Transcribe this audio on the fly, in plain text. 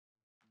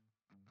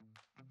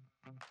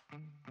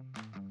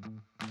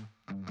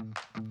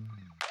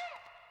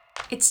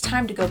It's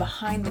time to go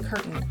behind the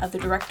curtain of the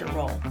director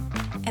role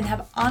and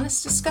have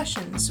honest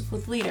discussions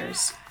with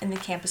leaders in the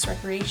campus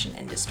recreation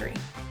industry.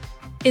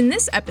 In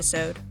this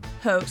episode,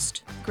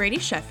 host Grady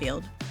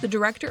Sheffield, the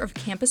Director of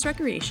Campus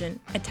Recreation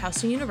at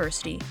Towson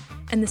University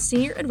and the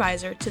Senior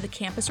Advisor to the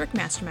Campus Rec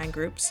Mastermind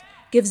Groups,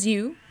 gives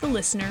you, the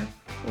listener,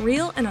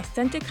 real and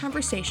authentic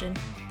conversation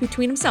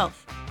between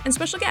himself and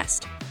special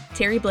guest,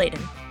 Terry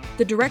Bladen,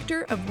 the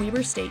Director of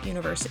Weber State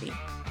University.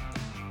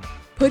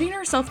 Putting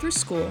herself through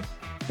school,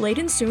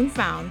 Bladen soon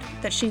found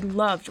that she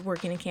loved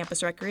working in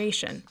campus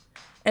recreation.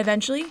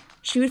 Eventually,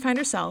 she would find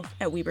herself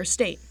at Weber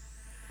State.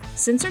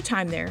 Since her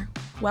time there,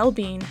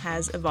 well-being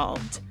has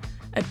evolved.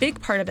 A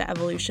big part of that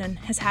evolution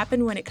has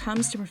happened when it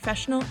comes to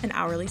professional and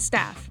hourly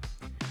staff.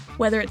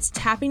 Whether it's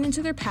tapping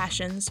into their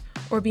passions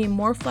or being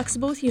more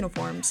flexible with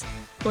uniforms,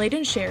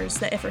 Bladen shares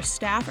that if her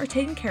staff are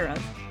taken care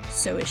of,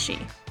 so is she.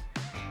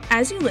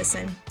 As you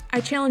listen,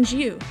 I challenge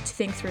you to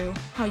think through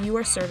how you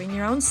are serving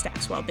your own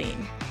staff's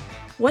well-being.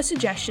 What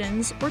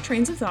suggestions or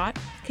trains of thought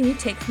can you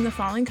take from the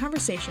following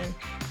conversation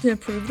to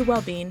improve the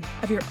well-being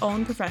of your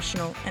own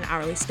professional and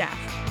hourly staff?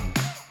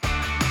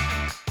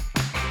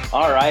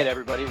 All right,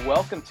 everybody.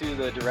 Welcome to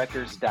the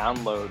Director's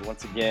Download.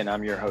 Once again,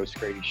 I'm your host,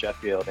 Grady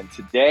Sheffield, and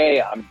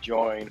today I'm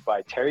joined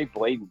by Terry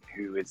Bladen,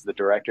 who is the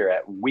director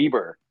at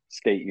Weber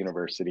State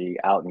University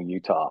out in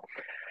Utah.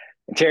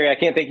 And Terry, I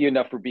can't thank you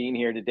enough for being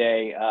here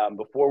today.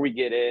 Before we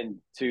get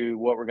into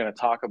what we're going to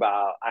talk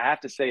about, I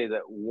have to say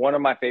that one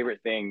of my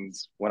favorite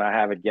things when I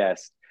have a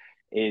guest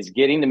is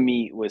getting to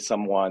meet with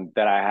someone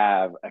that I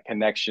have a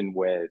connection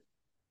with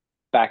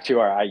back to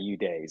our IU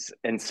days.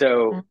 And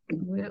so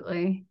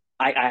Absolutely.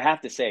 I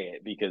have to say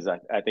it because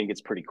I think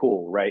it's pretty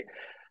cool, right?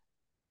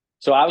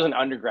 So I was an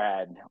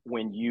undergrad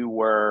when you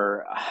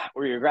were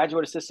you a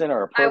graduate assistant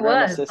or a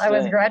program assistant? I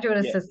was a graduate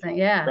assistant,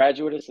 yeah.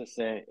 Graduate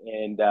assistant,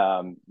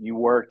 and you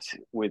worked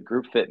with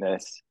Group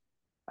Fitness.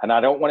 And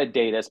I don't want to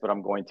date us, but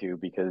I'm going to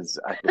because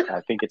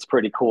I think it's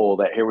pretty cool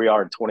that here we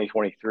are in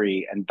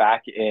 2023. And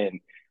back in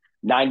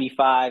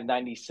 95,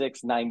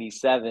 96,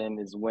 97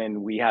 is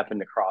when we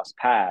happened to cross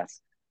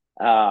paths.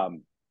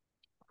 And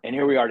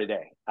here we are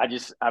today. I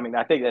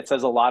think that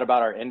says a lot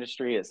about our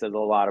industry. It says a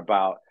lot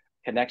about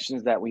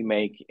connections that we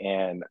make.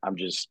 And I'm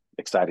just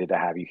excited to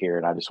have you here.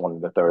 And I just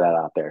wanted to throw that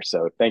out there.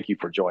 So thank you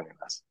for joining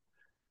us.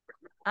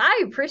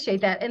 I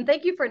appreciate that. And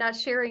thank you for not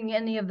sharing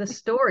any of the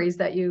stories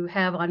that you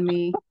have on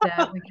me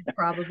that we could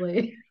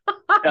probably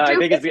I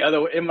think it's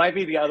it might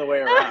be the other way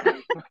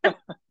around.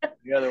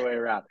 The other way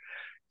around.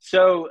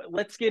 So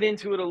let's get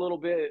into it a little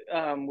bit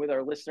with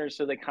our listeners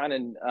so they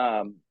kind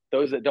of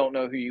those that don't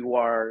know who you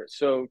are.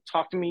 So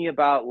talk to me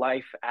about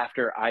life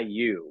after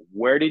IU.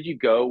 Where did you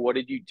go? What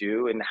did you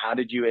do? And how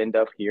did you end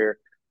up here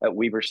at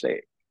Weber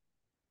State?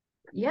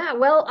 Yeah,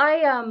 well,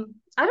 I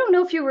don't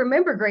know if you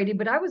remember, Grady,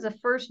 but I was a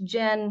first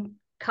gen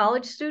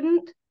college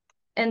student.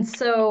 And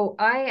so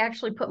I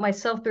actually put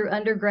myself through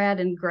undergrad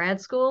and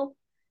grad school.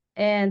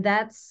 And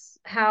that's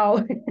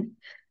how,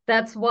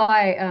 that's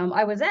why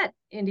I was at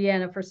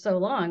Indiana for so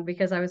long,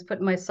 because I was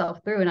putting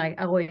myself through. And I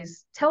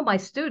always tell my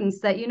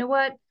students that, you know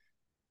what,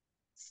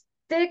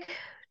 stick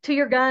to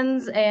your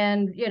guns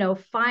and,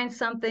 find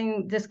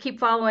something, just keep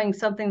following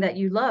something that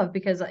you love,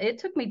 because it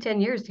took me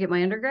 10 years to get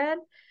my undergrad.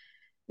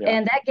 Yeah.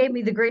 And that gave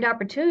me the great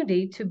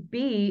opportunity to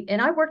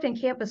and I worked in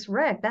campus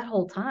rec that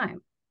whole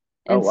time.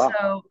 And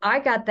so I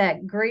got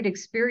that great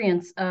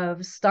experience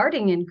of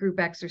starting in group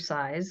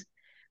exercise.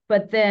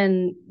 But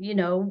then,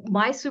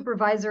 my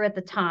supervisor at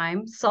the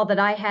time saw that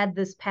I had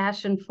this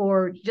passion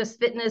for just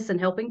fitness and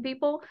helping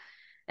people.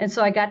 And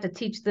so I got to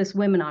teach this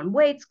women on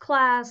weights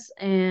class.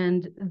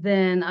 And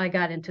then I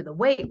got into the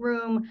weight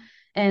room.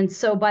 And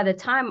so by the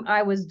time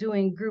I was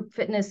doing group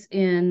fitness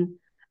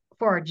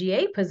for our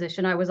GA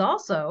position, I was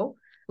also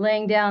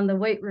laying down the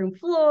weight room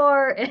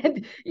floor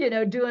and,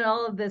 doing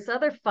all of this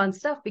other fun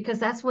stuff, because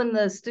that's when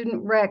the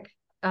student rec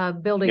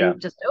building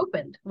just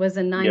opened, was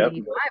in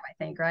 95, I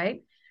think,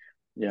 right?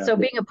 Yeah. So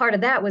being a part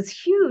of that was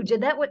huge.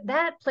 And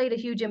that played a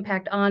huge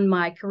impact on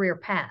my career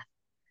path.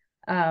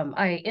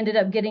 I ended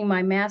up getting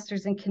my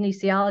master's in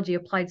kinesiology,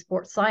 applied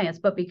sports science,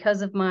 but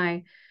because of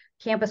my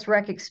campus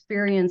rec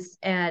experience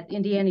at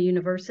Indiana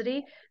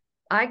University,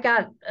 I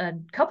got a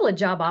couple of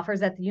job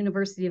offers at the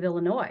University of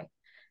Illinois.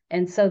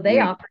 And so they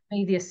offered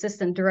me the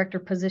assistant director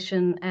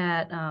position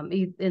at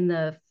in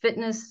the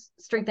fitness,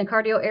 strength and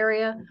cardio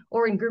area,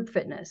 or in group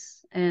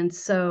fitness. And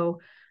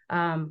so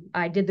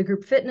I did the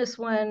group fitness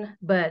one,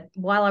 but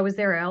while I was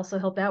there, I also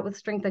helped out with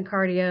strength and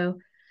cardio.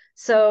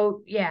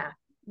 So yeah,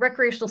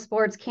 recreational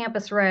sports,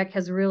 campus rec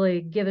has really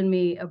given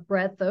me a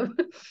breadth of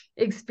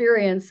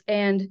experience.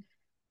 And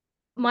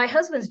my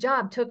husband's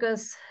job took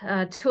us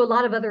to a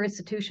lot of other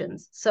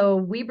institutions. So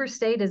Weber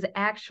State is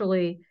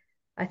actually,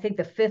 I think,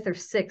 the 5th or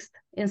 6th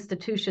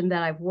institution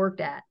that I've worked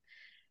at.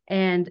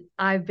 And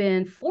I've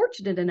been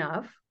fortunate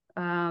enough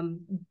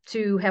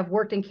to have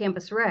worked in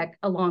campus rec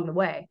along the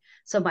way.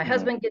 So my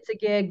husband gets a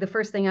gig. The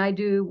first thing I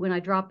do when I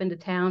drop into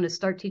town is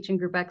start teaching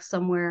Group X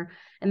somewhere.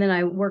 And then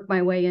I work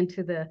my way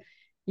into the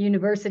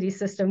university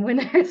system when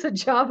there's a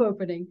job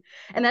opening.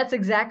 And that's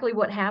exactly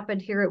what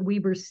happened here at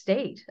Weber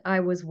State.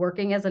 I was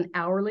working as an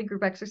hourly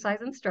group exercise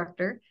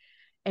instructor,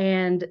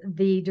 and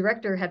the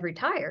director had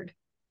retired.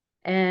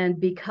 And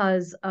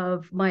because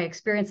of my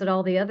experience at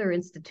all the other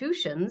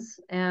institutions,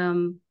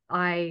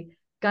 I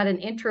got an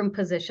interim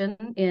position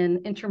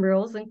in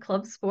intramurals and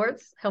club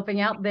sports,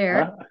 helping out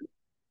there.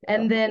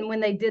 And then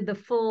when they did the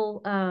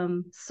full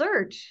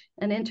search,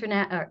 an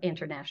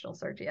international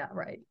search, yeah,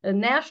 right, a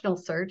national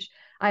search,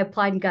 I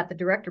applied and got the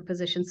director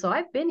position. So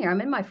I've been here.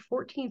 I'm in my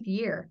 14th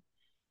year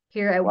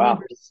here at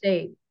Weber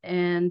State.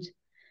 And,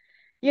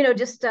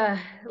 just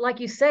like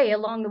you say,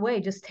 along the way,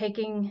 just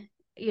taking,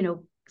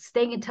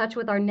 staying in touch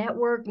with our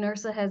network.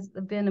 NERSA has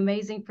been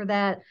amazing for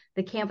that.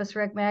 The Campus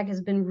Rec Mag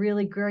has been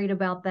really great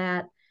about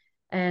that,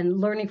 and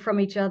learning from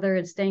each other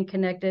and staying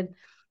connected.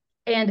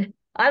 And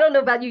I don't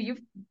know about you.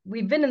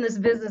 We've been in this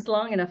business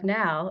long enough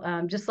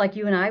now. Just like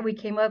you and I, we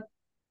came up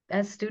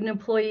as student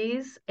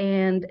employees,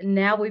 and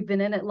now we've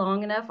been in it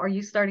long enough. Are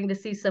you starting to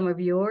see some of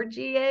your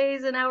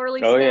GAs and hourly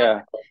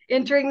staff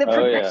entering the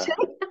profession?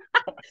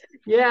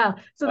 Yeah.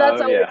 So that's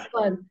always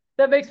fun.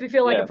 That makes me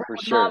feel like a proud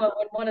mama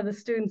when one of the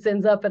students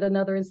ends up at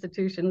another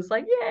institution. It's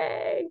like,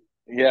 yay.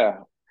 Yeah.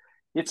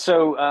 It's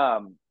so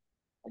I'm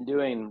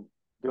doing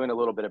a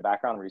little bit of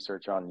background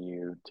research on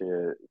you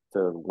to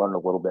learn a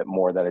little bit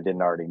more that I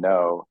didn't already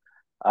know.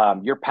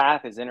 Your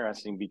path is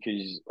interesting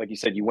because, like you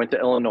said, you went to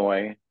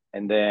Illinois,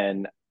 and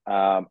then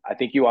I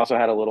think you also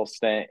had a little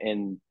stint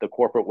in the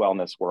corporate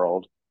wellness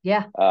world.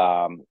 Yeah.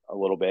 A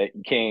little bit.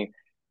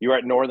 You were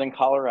at Northern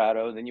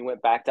Colorado, then you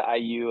went back to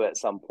IU at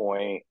some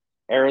point,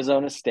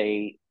 Arizona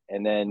State,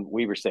 and then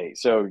Weber State.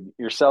 So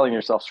you're selling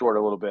yourself short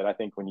a little bit, I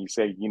think, when you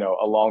say,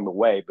 along the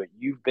way, but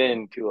you've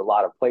been to a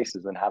lot of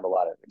places and have a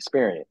lot of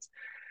experience.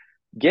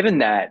 Given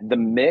that, the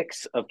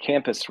mix of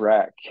campus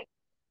rec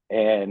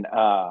and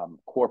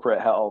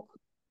corporate health,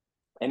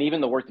 and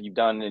even the work that you've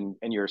done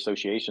in your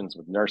associations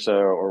with NERSA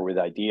or with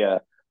IDEA,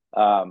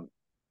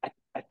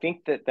 I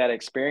think that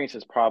experience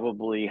has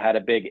probably had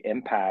a big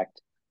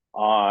impact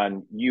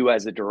on you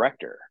as a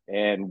director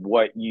and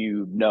what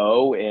you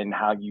know and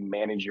how you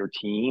manage your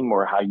team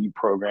or how you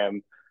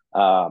program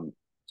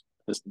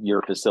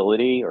your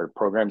facility or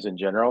programs in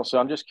general. So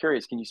I'm just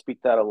curious, can you speak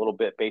that a little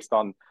bit based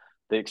on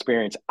the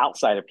experience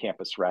outside of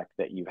campus rec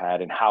that you've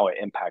had and how it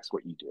impacts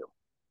what you do?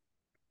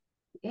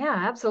 Yeah,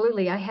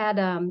 absolutely. I had,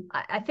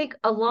 I think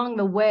along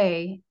the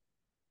way,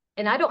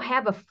 and I don't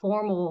have a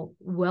formal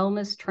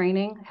wellness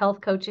training,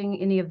 health coaching,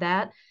 any of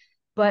that,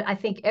 but I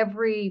think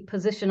every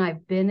position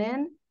I've been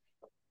in,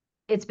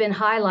 it's been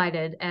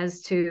highlighted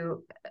as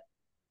to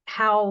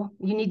how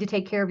you need to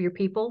take care of your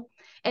people.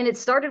 And it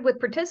started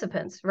with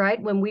participants,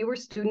 right? When we were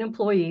student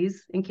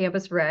employees in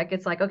Campus Rec,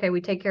 it's like, okay,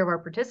 we take care of our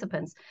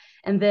participants.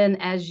 And then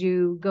as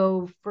you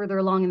go further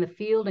along in the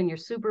field and you're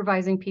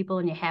supervising people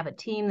and you have a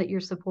team that you're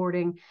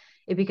supporting,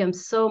 it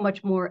becomes so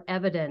much more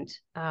evident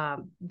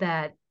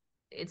that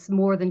it's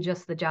more than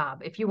just the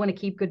job. If you want to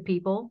keep good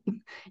people,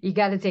 you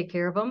got to take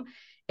care of them.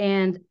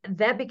 And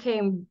that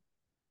became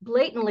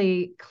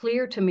blatantly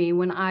clear to me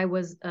when I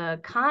was a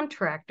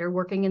contractor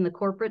working in the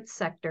corporate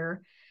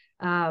sector.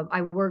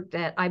 I worked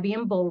at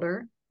IBM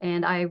Boulder,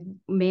 and I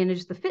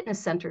managed the fitness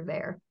center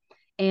there.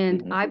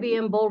 And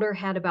IBM Boulder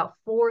had about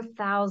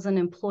 4,000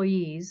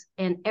 employees,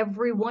 and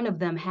every one of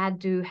them had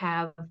to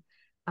have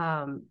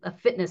a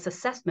fitness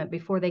assessment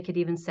before they could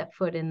even set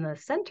foot in the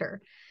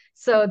center.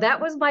 So that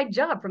was my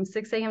job from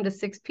 6 a.m. to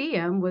 6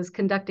 p.m. was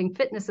conducting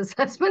fitness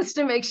assessments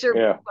to make sure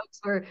folks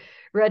were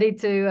ready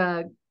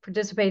to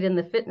participate in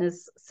the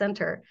fitness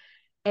center.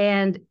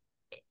 And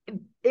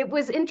it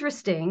was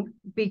interesting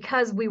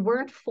because we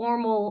weren't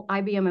formal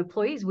IBM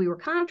employees. We were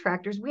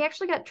contractors. We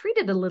actually got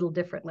treated a little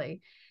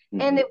differently.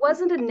 And it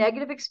wasn't a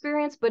negative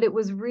experience, but it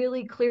was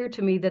really clear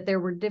to me that there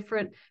were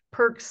different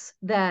perks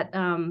that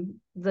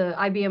the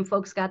IBM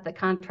folks got that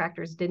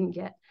contractors didn't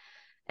get.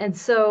 And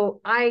so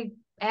I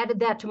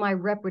added that to my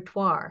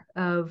repertoire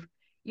of,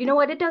 you know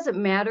what, it doesn't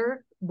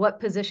matter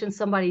what position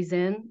somebody's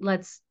in.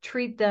 Let's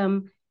treat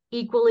them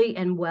equally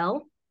and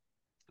well.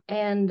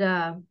 And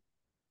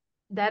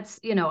that's,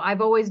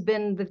 I've always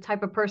been the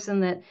type of person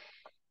that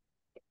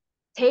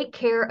take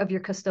care of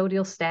your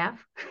custodial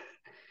staff.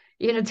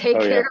 Take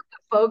care of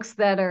the folks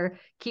that are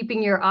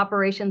keeping your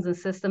operations and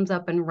systems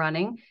up and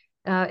running.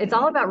 It's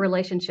all about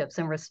relationships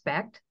and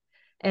respect.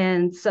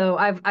 And so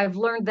I've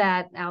learned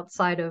that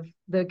outside of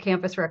the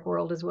campus rec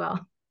world as well.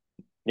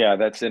 Yeah,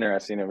 that's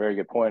interesting. A very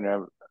good point. I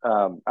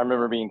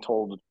remember being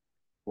told at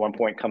one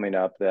point coming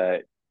up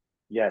that,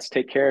 yes,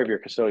 take care of your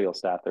custodial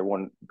staff.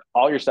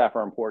 All your staff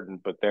are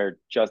important, but they're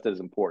just as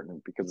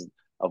important because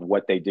of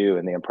what they do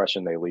and the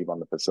impression they leave on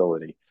the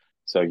facility.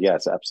 So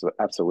yes,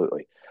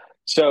 absolutely.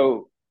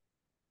 So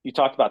you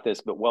talked about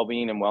this, but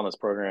well-being and wellness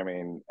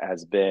programming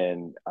has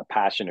been a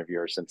passion of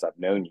yours since I've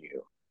known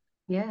you.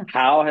 Yeah.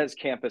 How has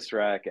Campus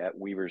Rec at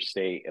Weber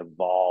State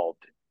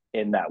evolved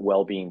in that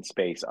well-being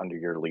space under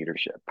your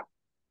leadership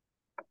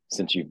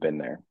since you've been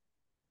there?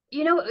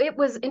 It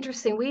was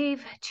interesting.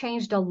 We've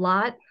changed a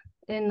lot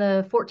in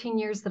the 14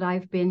 years that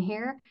I've been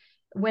here.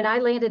 when I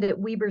landed at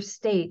Weber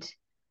State,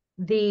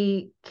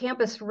 the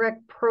campus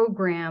rec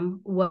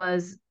program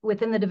was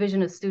within the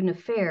Division of Student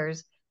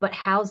Affairs, but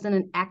housed in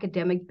an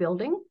academic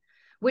building,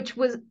 which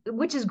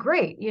is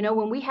great.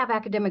 When we have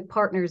academic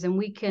partners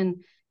and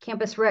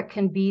campus rec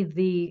can be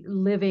the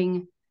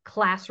living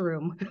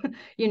classroom,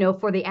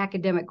 for the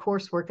academic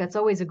coursework. That's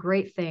always a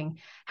great thing.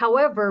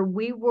 However,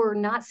 we were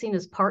not seen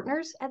as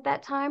partners at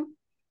that time.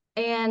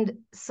 And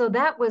so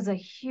that was a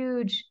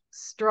huge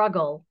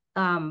struggle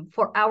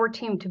for our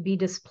team to be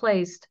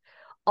displaced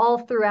all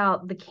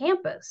throughout the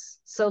campus.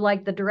 So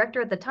like the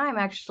director at the time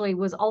actually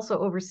was also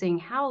overseeing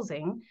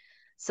housing.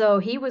 So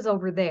he was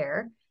over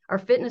there. Our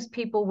fitness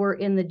people were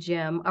in the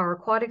gym. Our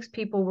aquatics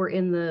people were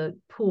in the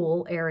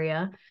pool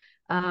area.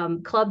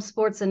 Club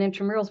sports and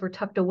intramurals were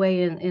tucked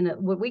away in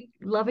what we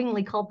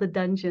lovingly called the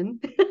dungeon.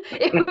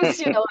 It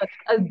was,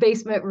 a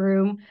basement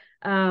room.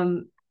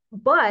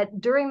 But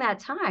during that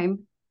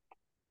time,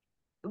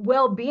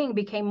 well-being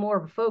became more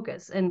of a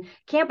focus. And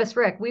campus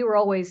rec, we were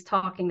always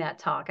talking that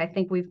talk. I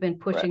think we've been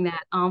pushing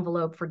that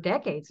envelope for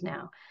decades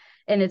now.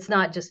 And it's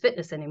not just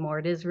fitness anymore.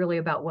 It is really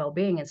about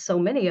well-being. And so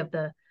many of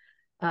the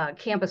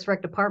campus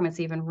rec departments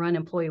even run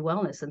employee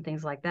wellness and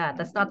things like that.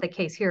 That's not the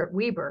case here at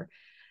Weber.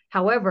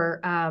 However,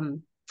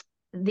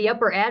 the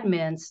upper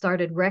admin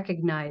started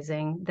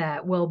recognizing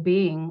that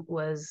well-being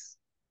was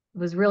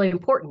really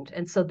important.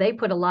 And so they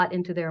put a lot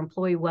into their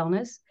employee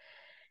wellness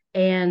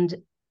and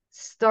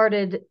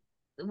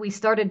we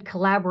started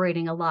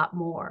collaborating a lot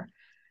more.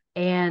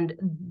 And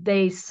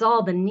they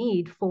saw the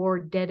need for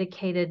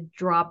dedicated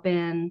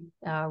drop-in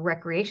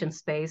recreation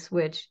space,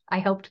 which I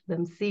helped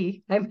them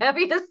see. I'm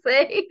happy to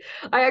say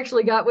I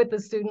actually got with the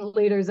student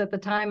leaders at the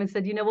time and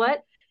said, you know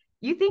what?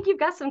 You think you've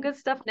got some good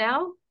stuff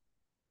now?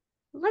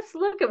 Let's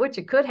look at what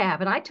you could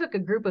have. And I took a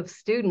group of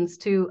students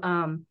to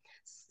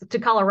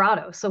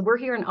Colorado. So we're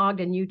here in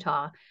Ogden,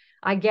 Utah.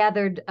 I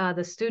gathered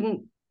the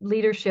student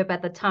leadership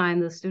at the time,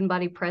 the student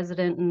body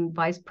president and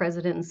vice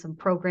president and some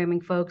programming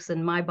folks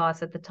and my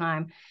boss at the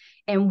time.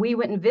 And we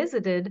went and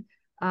visited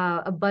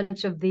a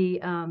bunch of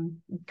the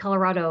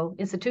Colorado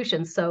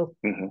institutions. So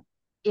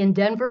in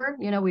Denver,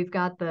 we've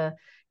got the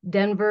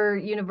Denver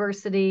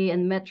University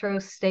and Metro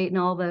State and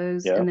all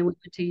those. And then we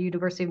went to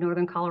University of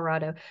Northern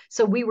Colorado.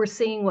 So we were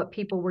seeing what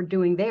people were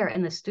doing there.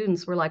 And the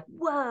students were like,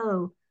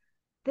 whoa,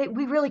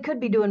 we really could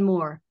be doing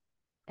more.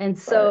 And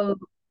so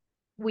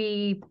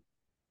we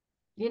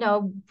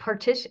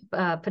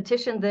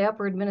petitioned the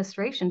upper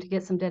administration to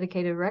get some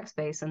dedicated rec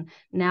space. And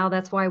now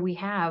that's why we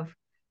have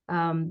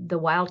the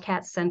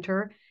Wildcat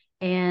Center.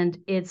 And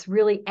it's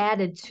really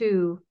added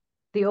to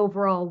the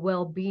overall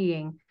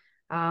well-being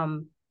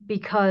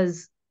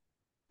because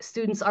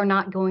students are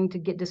not going to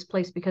get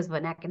displaced because of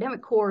an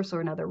academic course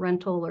or another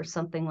rental or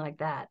something like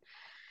that.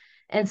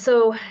 And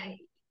so,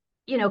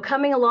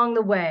 coming along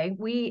the way,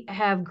 we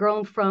have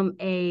grown from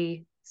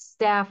a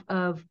staff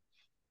of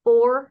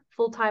 4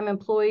 full-time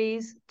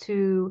employees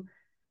to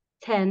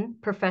 10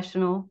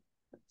 professional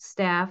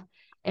staff,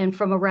 and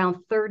from around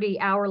 30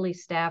 hourly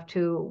staff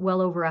to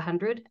well over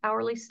 100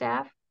 hourly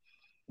staff.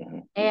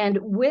 And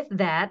with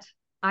that,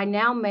 I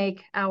now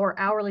make our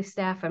hourly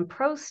staff and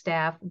pro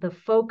staff the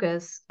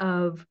focus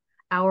of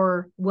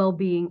our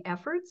well-being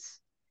efforts,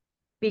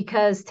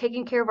 because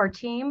taking care of our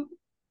team,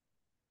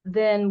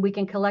 then we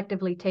can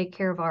collectively take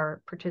care of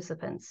our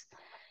participants.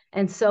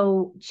 And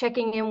so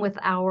checking in with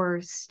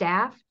our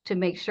staff to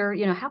make sure,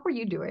 how are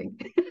you doing?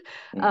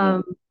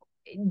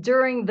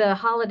 During the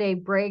holiday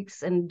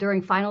breaks and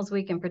during finals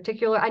week in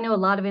particular, I know a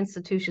lot of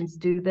institutions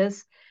do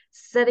this,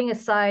 setting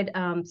aside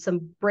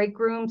some break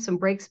room, some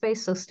break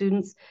space so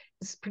students,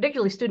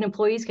 particularly student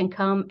employees, can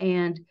come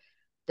and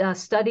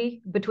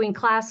study between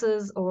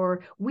classes.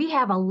 Or we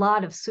have a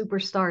lot of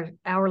superstar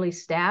hourly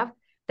staff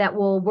that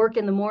will work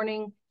in the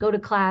morning, go to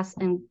class,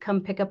 and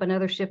come pick up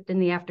another shift in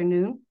the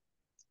afternoon.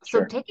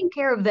 So taking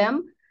care of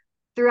them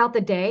throughout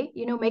the day,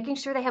 making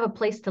sure they have a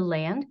place to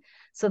land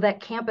so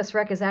that campus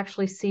rec is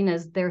actually seen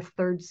as their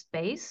third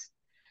space.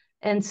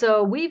 And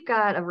so we've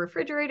got a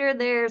refrigerator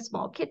there,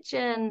 small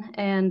kitchen,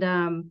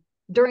 and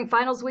during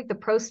finals week, the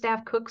pro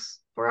staff cooks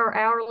for our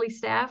hourly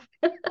staff.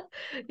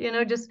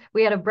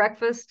 We had a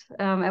breakfast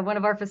at one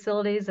of our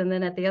facilities, and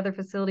then at the other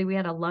facility, we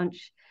had a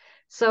lunch.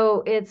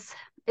 So it's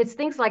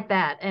things like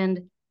that.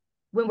 And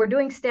when we're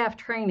doing staff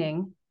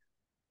training,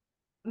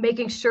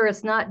 making sure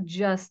it's not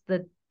just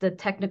the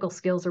technical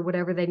skills or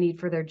whatever they need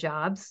for their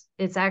jobs.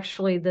 It's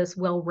actually this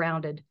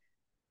well-rounded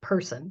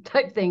person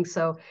type thing.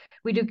 So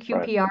we do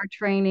QPR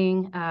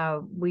training,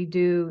 we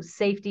do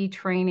safety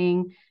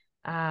training,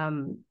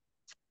 how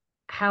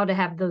to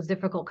have those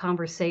difficult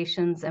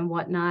conversations and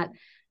whatnot.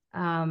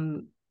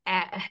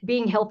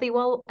 Being healthy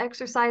while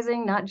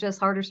exercising, not just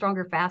harder,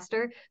 stronger,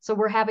 faster. So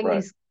we're having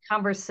these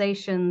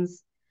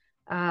conversations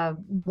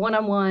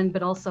one-on-one,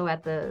 but also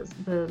at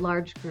the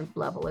large group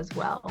level as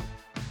well.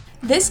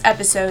 This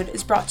episode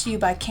is brought to you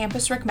by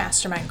Campus Rec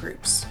Mastermind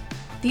Groups.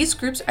 These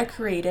groups are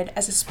created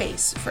as a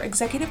space for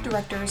executive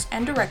directors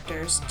and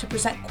directors to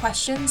present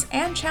questions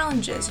and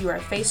challenges you are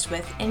faced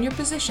with in your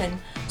position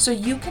so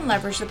you can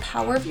leverage the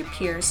power of your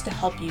peers to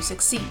help you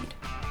succeed.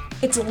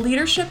 It's a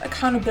leadership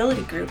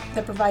accountability group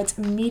that provides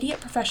immediate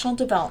professional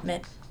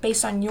development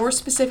based on your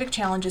specific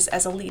challenges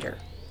as a leader.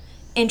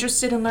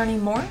 Interested in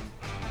learning more?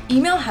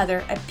 Email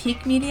Heather at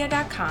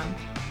peakmedia.com,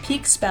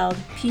 peak spelled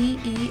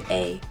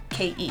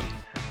P-E-A-K-E.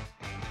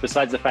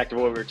 Besides the fact of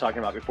what we were talking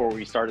about before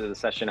we started the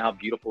session, how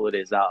beautiful it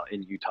is out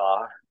in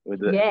Utah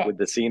with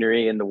the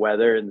scenery and the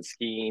weather and the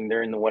skiing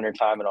during the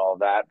wintertime and all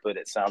of that. But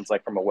it sounds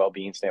like from a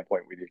well-being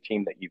standpoint with your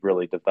team that you've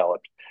really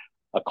developed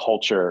a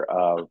culture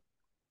of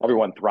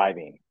everyone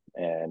thriving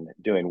and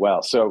doing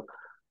well. So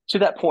to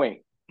that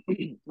point,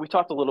 we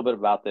talked a little bit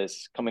about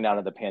this coming out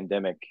of the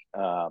pandemic.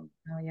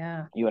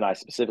 You and I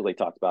specifically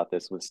talked about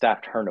this with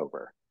staff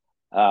turnover.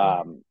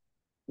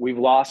 We've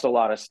lost a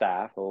lot of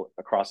staff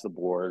across the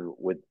board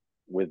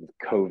with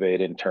COVID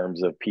in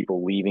terms of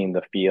people leaving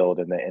the field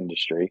and the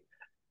industry.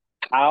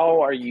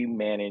 How are you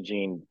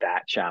managing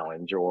that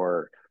challenge,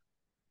 or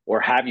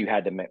have you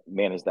had to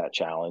manage that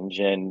challenge?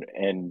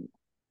 And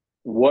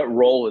what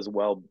role is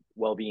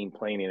well-being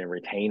playing in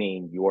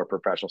retaining your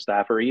professional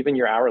staff or even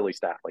your hourly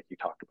staff, like you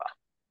talked about?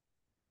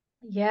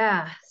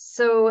 Yeah.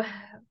 So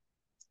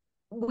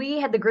we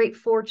had the great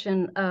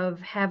fortune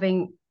of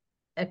having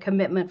a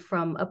commitment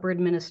from upper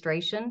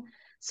administration.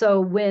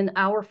 So when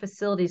our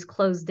facilities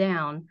closed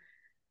down,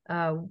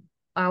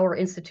 our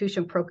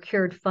institution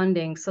procured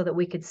funding so that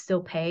we could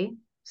still pay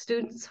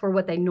students for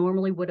what they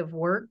normally would have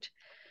worked.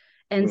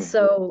 And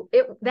so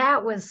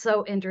that was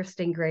so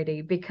interesting,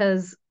 Grady,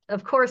 because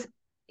of course,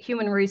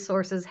 human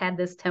resources had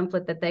this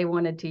template that they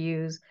wanted to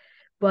use,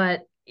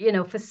 but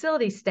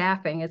facility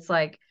staffing, it's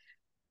like,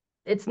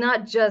 it's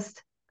not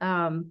just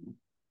 5:30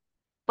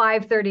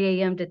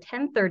 a.m. to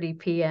 10:30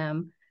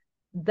 p.m.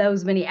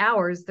 those many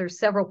hours. There's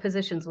several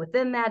positions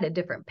within that at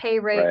different pay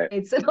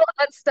rates and all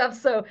that stuff.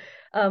 So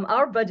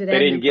our budget, they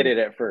didn't get it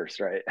at first,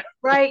 right?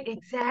 Right,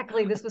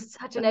 exactly. This was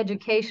such an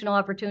educational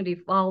opportunity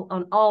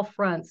on all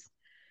fronts,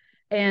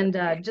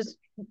 and just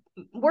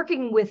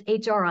working with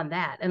HR on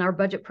that. And our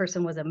budget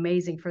person was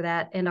amazing for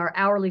that, and our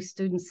hourly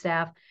student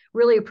staff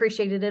really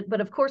appreciated it.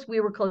 But of course, we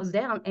were closed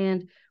down,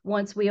 and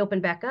once we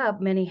opened back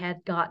up, many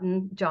had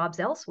gotten jobs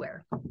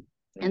elsewhere.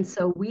 And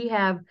so we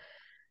have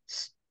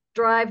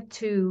strived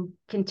to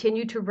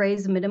continue to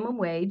raise minimum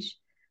wage.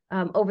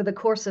 Over the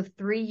course of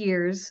 3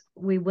 years,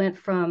 we went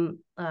from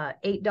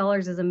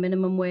 $8 as a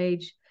minimum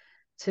wage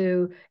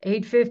to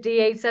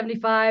 $8.50,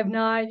 $8.75,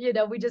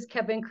 $9. We just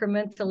kept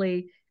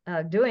incrementally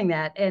doing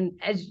that.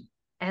 And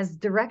as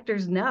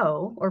directors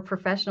know, or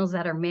professionals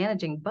that are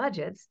managing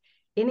budgets,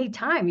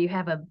 anytime you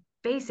have a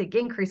basic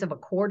increase of a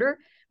quarter,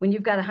 when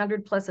you've got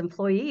 100 plus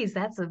employees,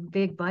 that's a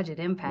big budget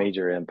impact.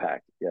 Major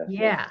impact. Yes.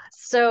 Yeah.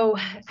 So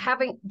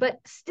but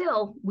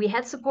still, we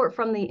had support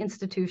from the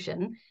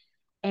institution,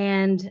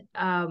 and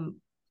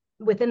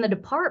within the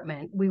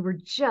department, we were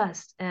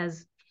just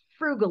as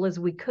frugal as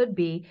we could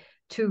be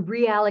to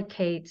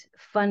reallocate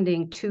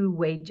funding to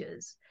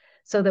wages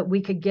so that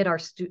we could get our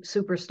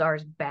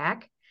superstars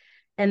back.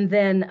 And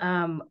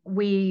then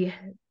we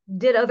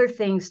did other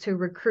things to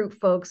recruit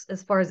folks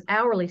as far as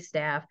hourly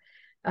staff.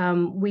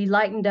 We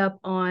lightened up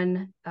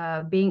on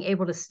being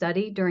able to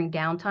study during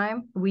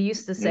downtime. We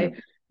used to say,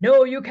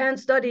 no, you can't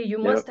study. You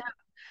must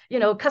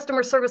have,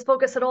 customer service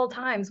focus at all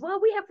times. Well,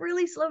 we have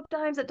really slow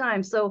times at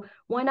times. So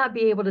why not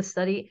be able to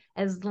study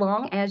as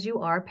long as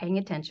you are paying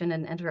attention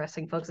and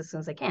addressing folks as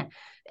soon as they can?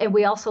 And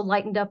we also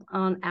lightened up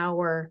on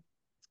our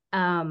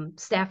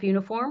staff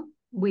uniform.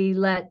 We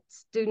let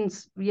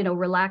students,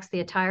 relax the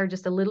attire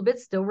just a little bit,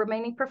 still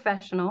remaining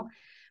professional.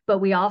 But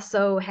we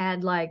also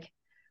had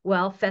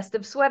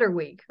festive sweater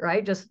week,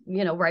 right? Just,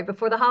 right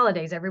before the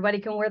holidays, everybody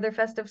can wear their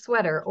festive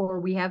sweater, or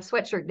we have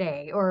sweatshirt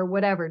day or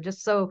whatever,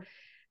 just so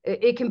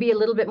it can be a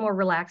little bit more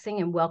relaxing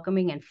and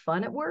welcoming and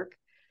fun at work.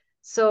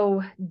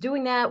 So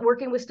doing that,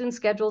 working with student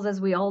schedules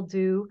as we all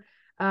do,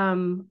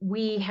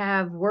 we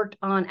have worked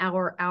on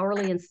our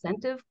hourly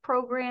incentive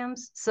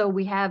programs. So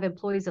we have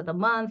employees of the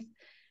month.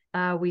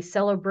 We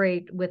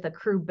celebrate with a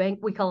crew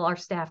we call our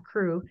staff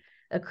crew,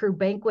 a crew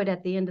banquet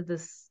at the end of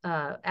this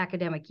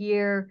academic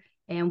year.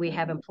 And we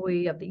have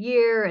employee of the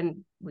year,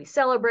 and we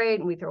celebrate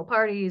and we throw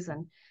parties,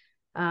 and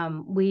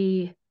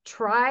we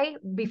try.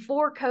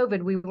 Before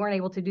COVID, we weren't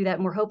able to do that,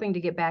 and we're hoping to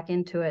get back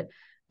into it.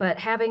 But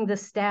having the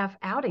staff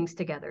outings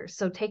together,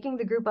 so taking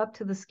the group up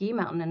to the ski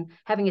mountain and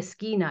having a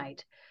ski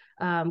night,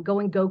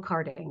 going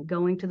go-karting,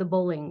 going to the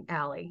bowling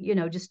alley,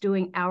 just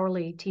doing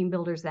hourly team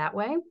builders that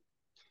way.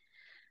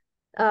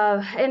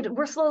 And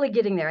we're slowly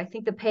getting there. I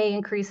think the pay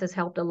increase has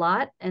helped a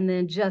lot. And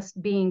then just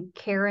being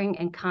caring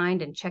and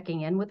kind and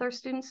checking in with our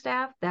student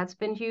staff, that's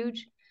been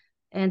huge.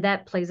 And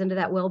that plays into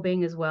that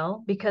well-being as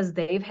well, because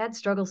they've had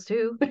struggles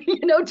too,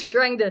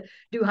 trying to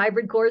do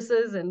hybrid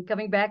courses and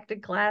coming back to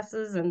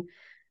classes. And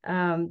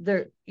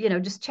they're,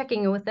 just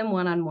checking in with them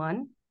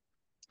one-on-one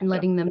and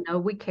letting them know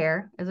we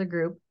care as a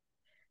group.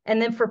 And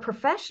then for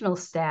professional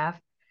staff,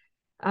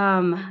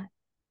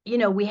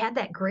 we had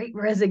that great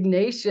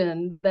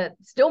resignation that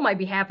still might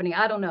be happening.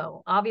 I don't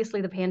know.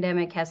 Obviously, the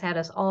pandemic has had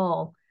us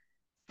all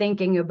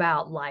thinking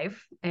about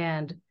life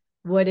and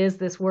what is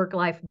this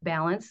work-life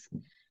balance.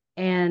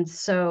 And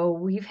so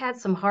we've had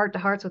some heart to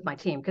hearts with my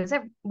team because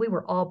we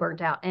were all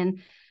burnt out. And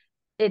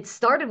it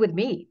started with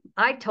me.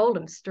 I told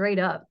them straight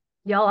up,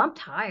 y'all, I'm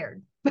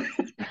tired.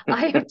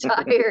 I am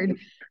tired.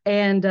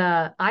 And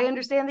I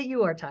understand that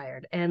you are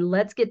tired. And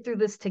let's get through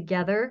this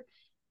together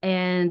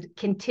and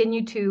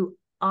continue to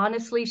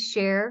honestly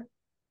share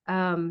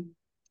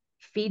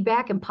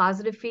feedback and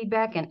positive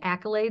feedback and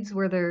accolades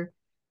where they're,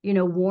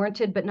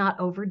 warranted, but not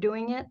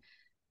overdoing it.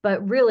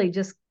 But really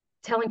just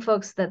telling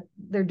folks that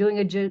they're doing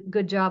a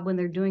good job when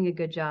they're doing a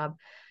good job.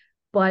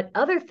 But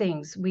other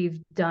things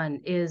we've done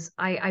is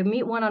I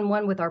meet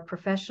one-on-one with our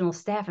professional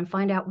staff and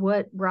find out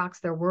what rocks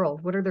their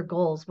world, what are their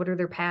goals, what are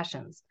their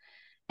passions,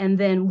 and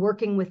then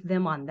working with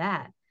them on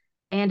that.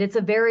 And it's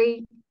a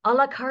very a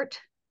la carte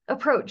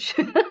approach.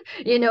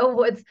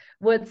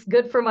 What's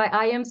good for my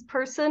IMs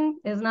person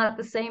is not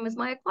the same as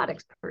my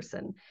aquatics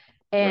person.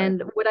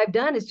 And What I've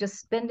done is just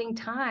spending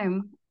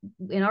time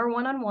in our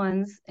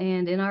one-on-ones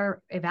and in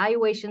our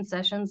evaluation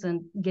sessions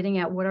and getting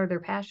at what are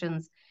their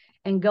passions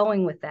and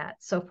going with that.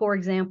 So for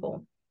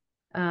example,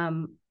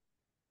 and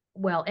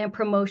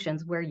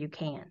promotions where you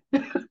can,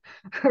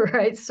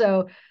 right?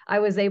 So I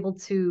was able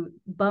to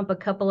bump a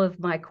couple of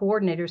my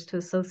coordinators to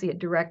associate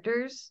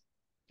directors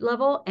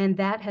level, and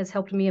that has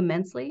helped me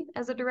immensely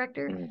as a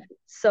director.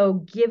 So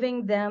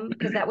giving them,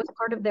 because that was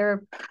part of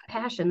their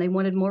passion, they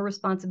wanted more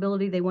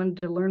responsibility, they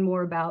wanted to learn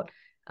more about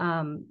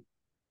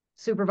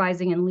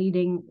supervising and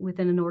leading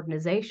within an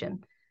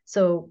organization.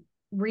 So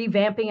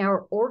revamping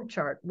our org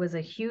chart was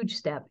a huge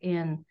step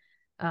in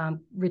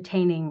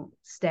retaining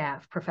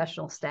staff,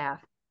 professional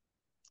staff,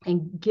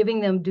 and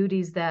giving them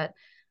duties that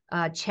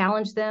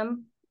challenge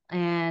them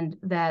and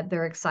that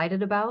they're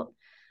excited about.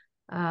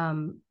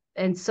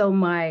 And so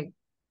my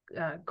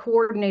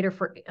coordinator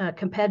for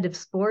competitive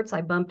sports,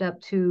 I bumped up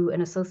to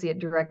an associate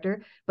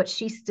director, but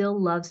she still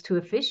loves to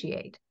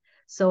officiate.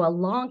 So a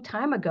long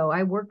time ago,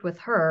 I worked with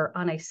her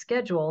on a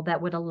schedule that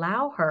would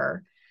allow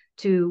her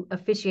to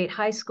officiate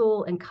high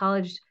school and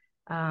college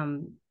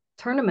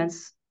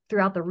tournaments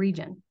throughout the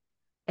region.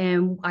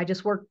 And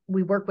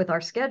we work with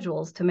our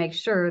schedules to make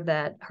sure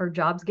that her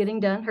job's getting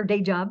done, her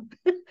day job,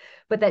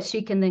 but that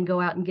she can then go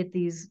out and get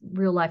these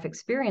real life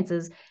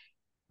experiences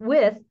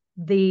with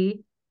the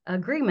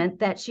agreement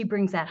that she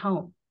brings that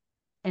home.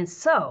 And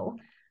so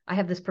I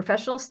have this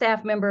professional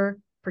staff member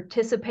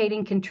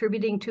participating,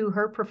 contributing to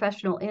her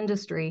professional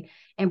industry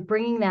and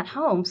bringing that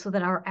home so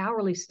that our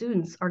hourly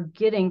students are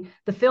getting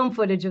the film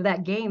footage of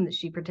that game that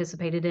she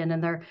participated in,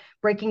 and they're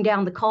breaking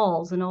down the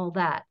calls and all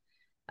that.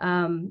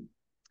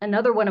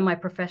 Another one of my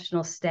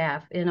professional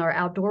staff in our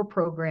outdoor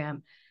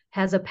program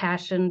has a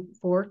passion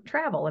for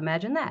travel.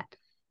 Imagine that.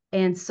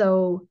 And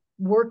so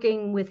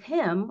working with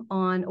him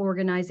on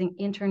organizing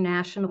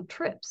international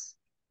trips.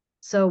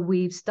 So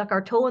we've stuck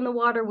our toe in the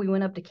water. We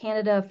went up to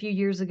Canada a few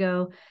years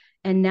ago,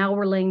 and now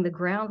we're laying the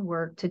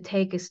groundwork to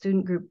take a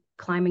student group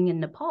climbing in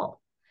Nepal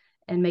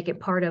and make it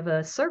part of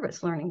a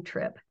service learning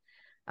trip.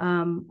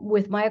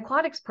 With my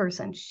aquatics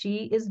person,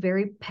 she is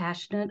very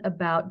passionate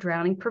about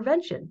drowning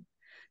prevention.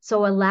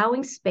 So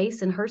allowing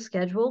space in her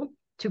schedule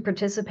to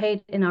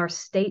participate in our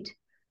state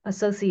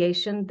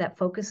association that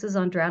focuses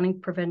on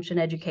drowning prevention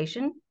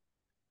education.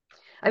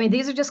 I mean,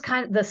 these are just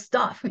kind of the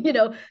stuff,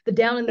 the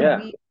down in the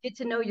weeds, get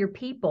to know your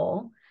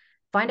people,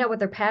 find out what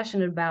they're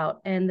passionate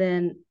about, and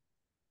then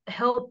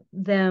help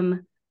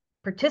them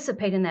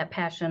participate in that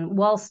passion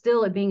while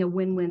still it being a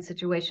win-win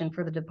situation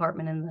for the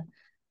department and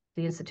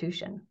the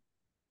institution.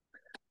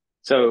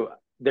 So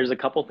there's a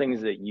couple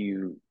things that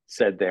you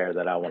said there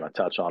that I want to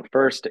touch on.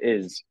 First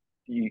is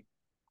you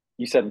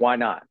said, why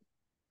not?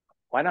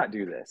 Why not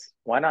do this?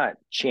 Why not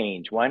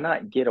change? Why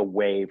not get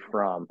away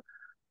from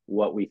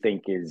what we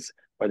think is,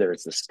 whether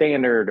it's the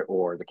standard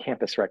or the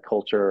campus rec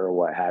culture or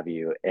what have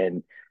you?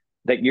 And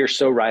that you're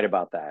so right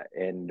about that.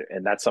 And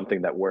that's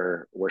something that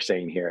we're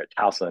saying here at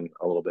Towson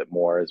a little bit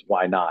more is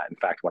why not? In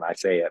fact, when I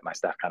say it, my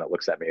staff kind of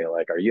looks at me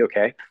like, are you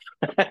okay?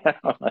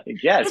 I'm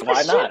like, yes,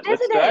 why not?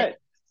 Let's do it.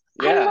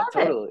 Yeah,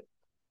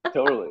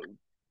 totally.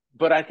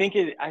 But I think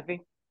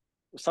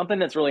something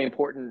that's really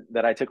important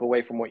that I took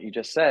away from what you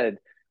just said,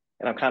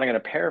 and I'm kind of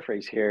going to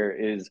paraphrase here,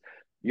 is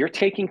you're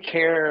taking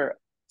care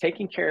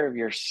of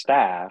your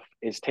staff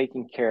is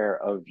taking care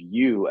of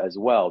you as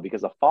well.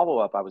 Because a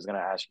follow-up I was going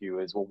to ask you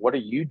is, well, what are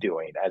you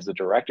doing as a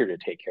director to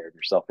take care of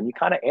yourself? And you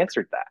kind of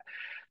answered that.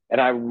 And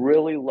I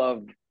really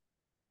loved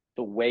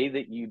the way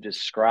that you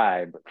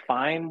describe,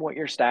 find what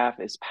your staff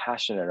is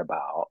passionate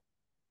about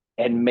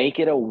and make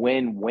it a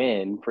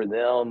win-win for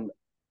them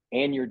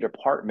and your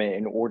department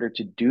in order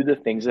to do the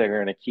things that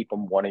are going to keep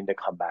them wanting to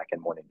come back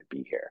and wanting to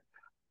be here.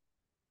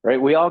 Right?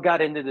 We all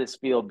got into this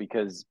field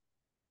because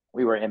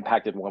we were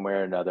impacted one way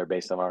or another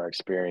based on our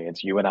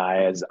experience, you and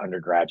I as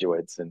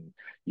undergraduates, and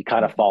you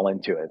kind of fall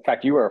into it. In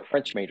fact, you were a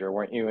French major,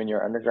 weren't you, in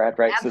your undergrad,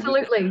 right?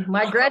 Absolutely.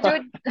 My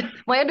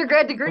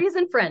undergrad degree is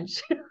in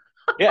French.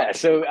 Yeah,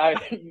 so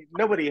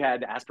nobody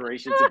had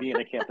aspirations of being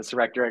a campus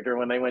rec director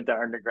when they went to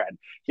undergrad.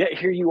 Yet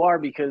here you are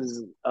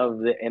because of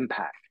the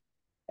impact.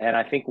 And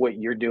I think what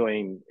you're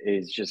doing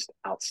is just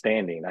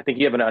outstanding. I think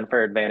you have an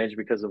unfair advantage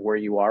because of where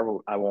you are.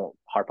 I won't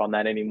harp on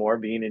that anymore,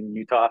 being in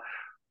Utah.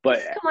 But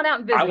just come on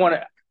out and I visit want me.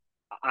 to.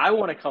 I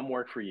want to come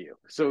work for you.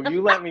 So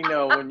you let me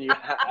know when you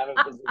have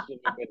a position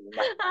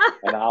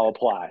and I'll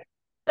apply.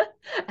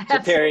 So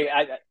Terry,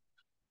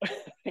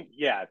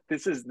 yeah,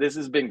 this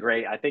has been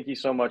great. I thank you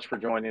so much for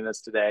joining us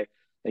today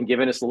and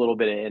giving us a little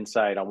bit of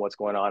insight on what's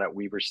going on at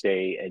Weber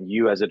State and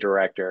you as a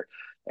director.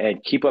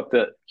 And keep up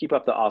the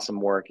awesome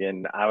work.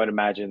 And I would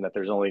imagine that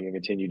there's only going to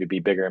continue to be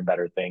bigger and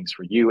better things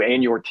for you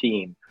and your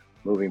team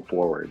moving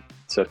forward.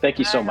 So thank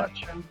you so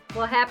much. Awesome.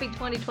 Well, happy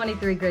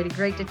 2023, Grady.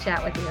 Great to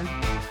chat with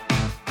you.